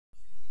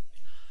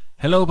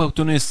Hello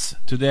PowToonists!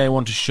 Today I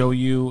want to show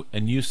you a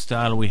new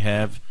style we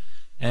have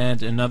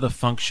and another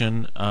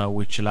function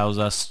which allows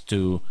us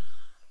to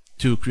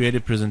create a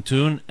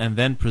Presentacion and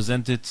then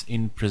present it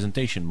in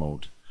presentation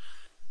mode.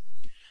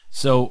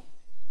 So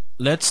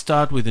let's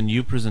start with a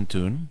new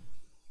Presentacion.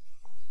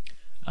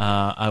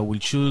 I will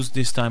choose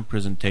this time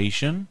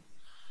Presentation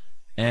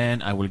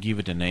and I will give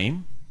it a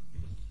name,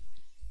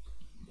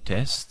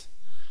 Test.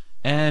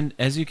 And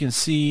as you can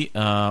see,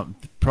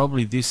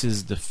 probably this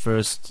is the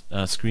first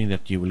screen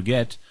that you will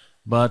get,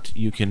 but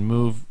you can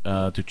move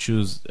to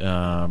choose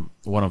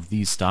one of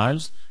these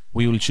styles.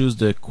 We will choose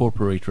the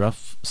corporate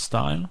rough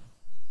style,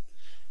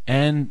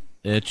 and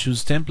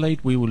choose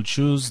template. We will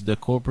choose the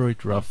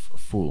corporate rough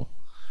full.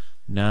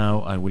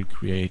 Now I will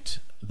create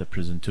the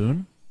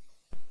Presentacion,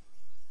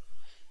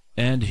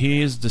 and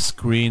here's the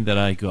screen that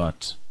I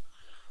got.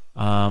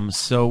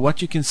 So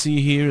what you can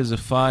see here is a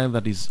file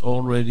that is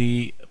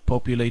already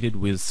populated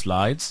with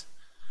slides,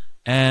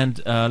 and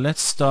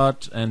let's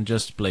start and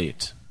just play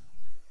it.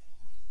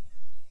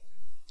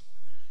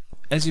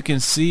 As you can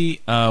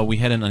see, we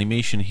had an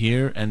animation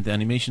here, and the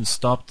animation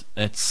stopped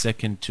at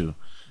second 2.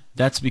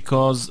 That's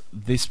because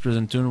this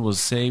Presentacion was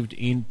saved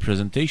in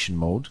presentation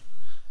mode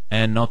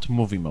and not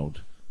movie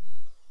mode.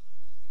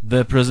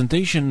 The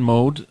presentation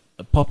mode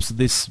pops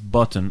this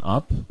button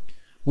up,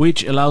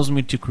 which allows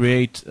me to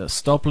create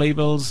stop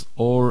labels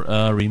or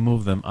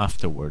remove them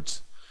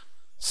afterwards.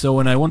 So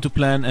when I want to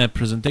plan a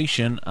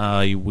presentation,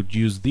 I would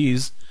use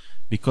these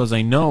because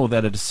I know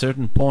that at a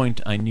certain point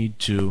I need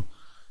to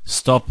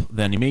stop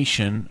the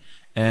animation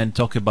and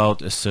talk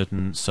about a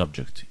certain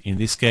subject. In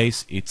this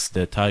case, it's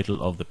the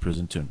title of the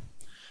Presentacion.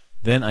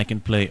 Then I can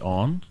play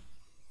on.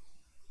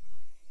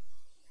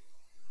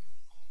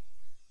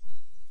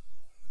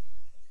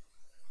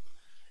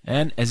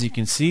 And as you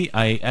can see,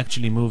 I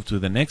actually move to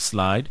the next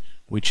slide,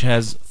 which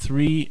has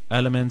 3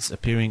 elements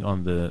appearing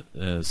on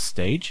the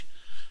stage.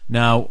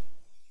 Now,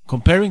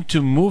 comparing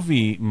to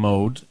movie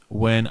mode,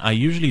 when I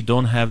usually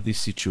don't have this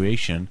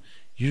situation,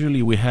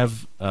 usually we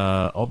have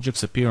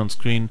objects appear on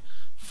screen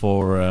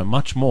for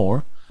much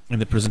more. In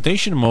the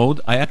presentation mode,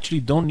 I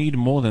actually don't need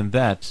more than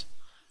that,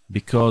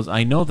 because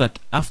I know that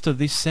after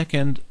this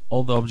second,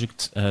 all the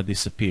objects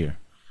disappear.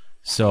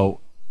 So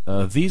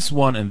this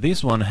one and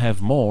this one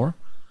have more,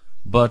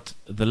 but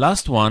the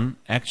last one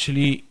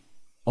actually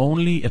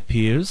only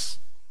appears,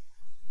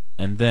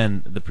 and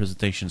then the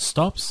presentation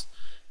stops,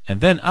 and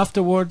then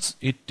afterwards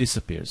it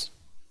disappears.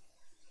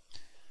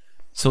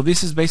 So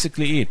this is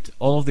basically it.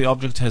 All of the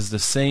objects has the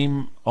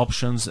same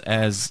options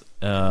as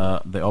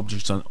the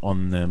objects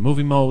on the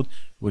movie mode.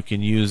 We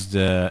can use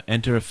the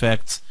enter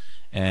effects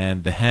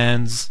and the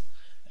hands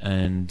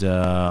and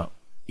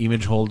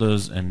image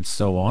holders and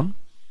so on.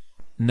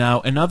 Now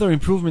another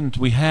improvement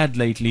we had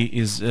lately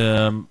is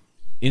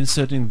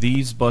inserting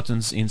these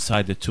buttons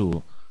inside the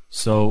tool.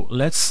 So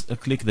let's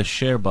click the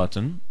share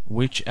button,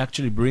 which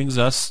actually brings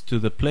us to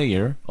the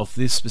player of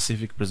this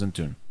specific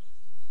Presentacion.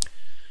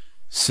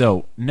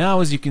 So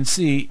now, as you can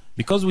see,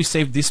 because we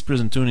saved this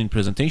Presentacion in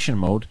presentation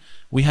mode,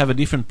 we have a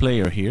different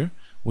player here,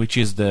 which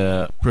is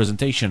the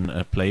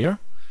presentation player,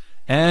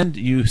 and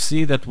you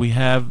see that we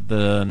have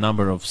the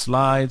number of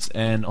slides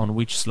and on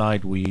which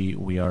slide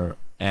we are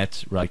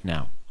at right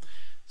now.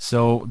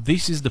 So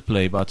this is the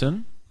play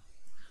button.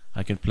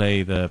 I can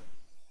play the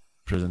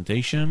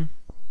presentation.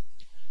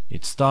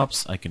 It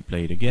stops. I can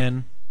play it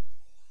again,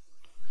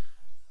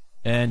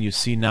 and you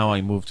see now I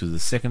move to the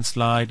second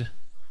slide.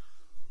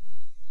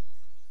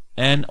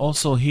 And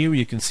also here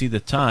you can see the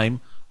time,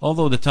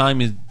 although the time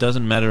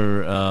doesn't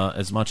matter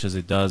as much as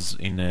it does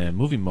in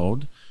movie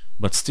mode,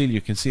 but still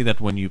you can see that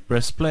when you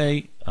press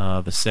play,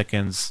 the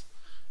seconds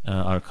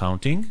are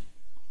counting,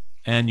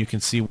 and you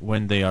can see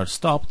when they are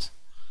stopped,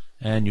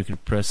 and you can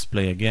press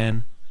play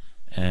again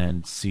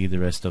and see the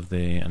rest of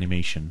the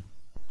animation.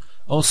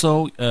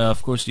 Also,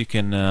 of course, you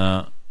can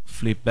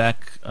flip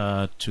back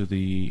to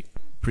the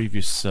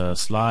previous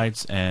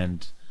slides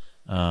and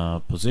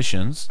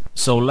positions.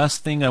 So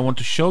last thing I want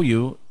to show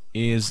you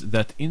is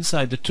that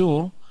inside the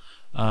tool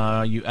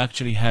you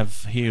actually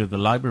have here the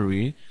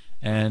library,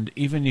 and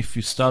even if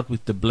you start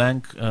with the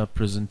blank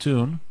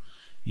Presentacion,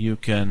 you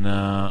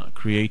can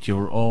create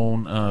your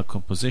own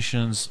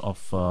compositions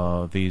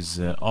of these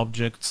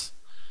objects.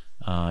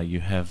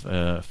 You have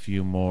a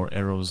few more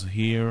arrows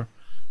here,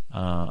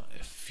 a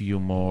few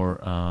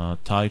more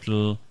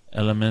title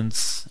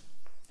elements,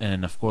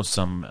 and of course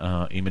some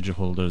image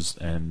holders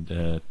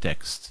and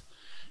text.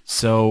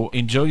 So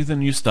enjoy the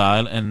new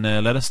style and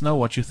let us know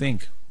what you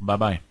think. Bye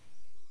bye.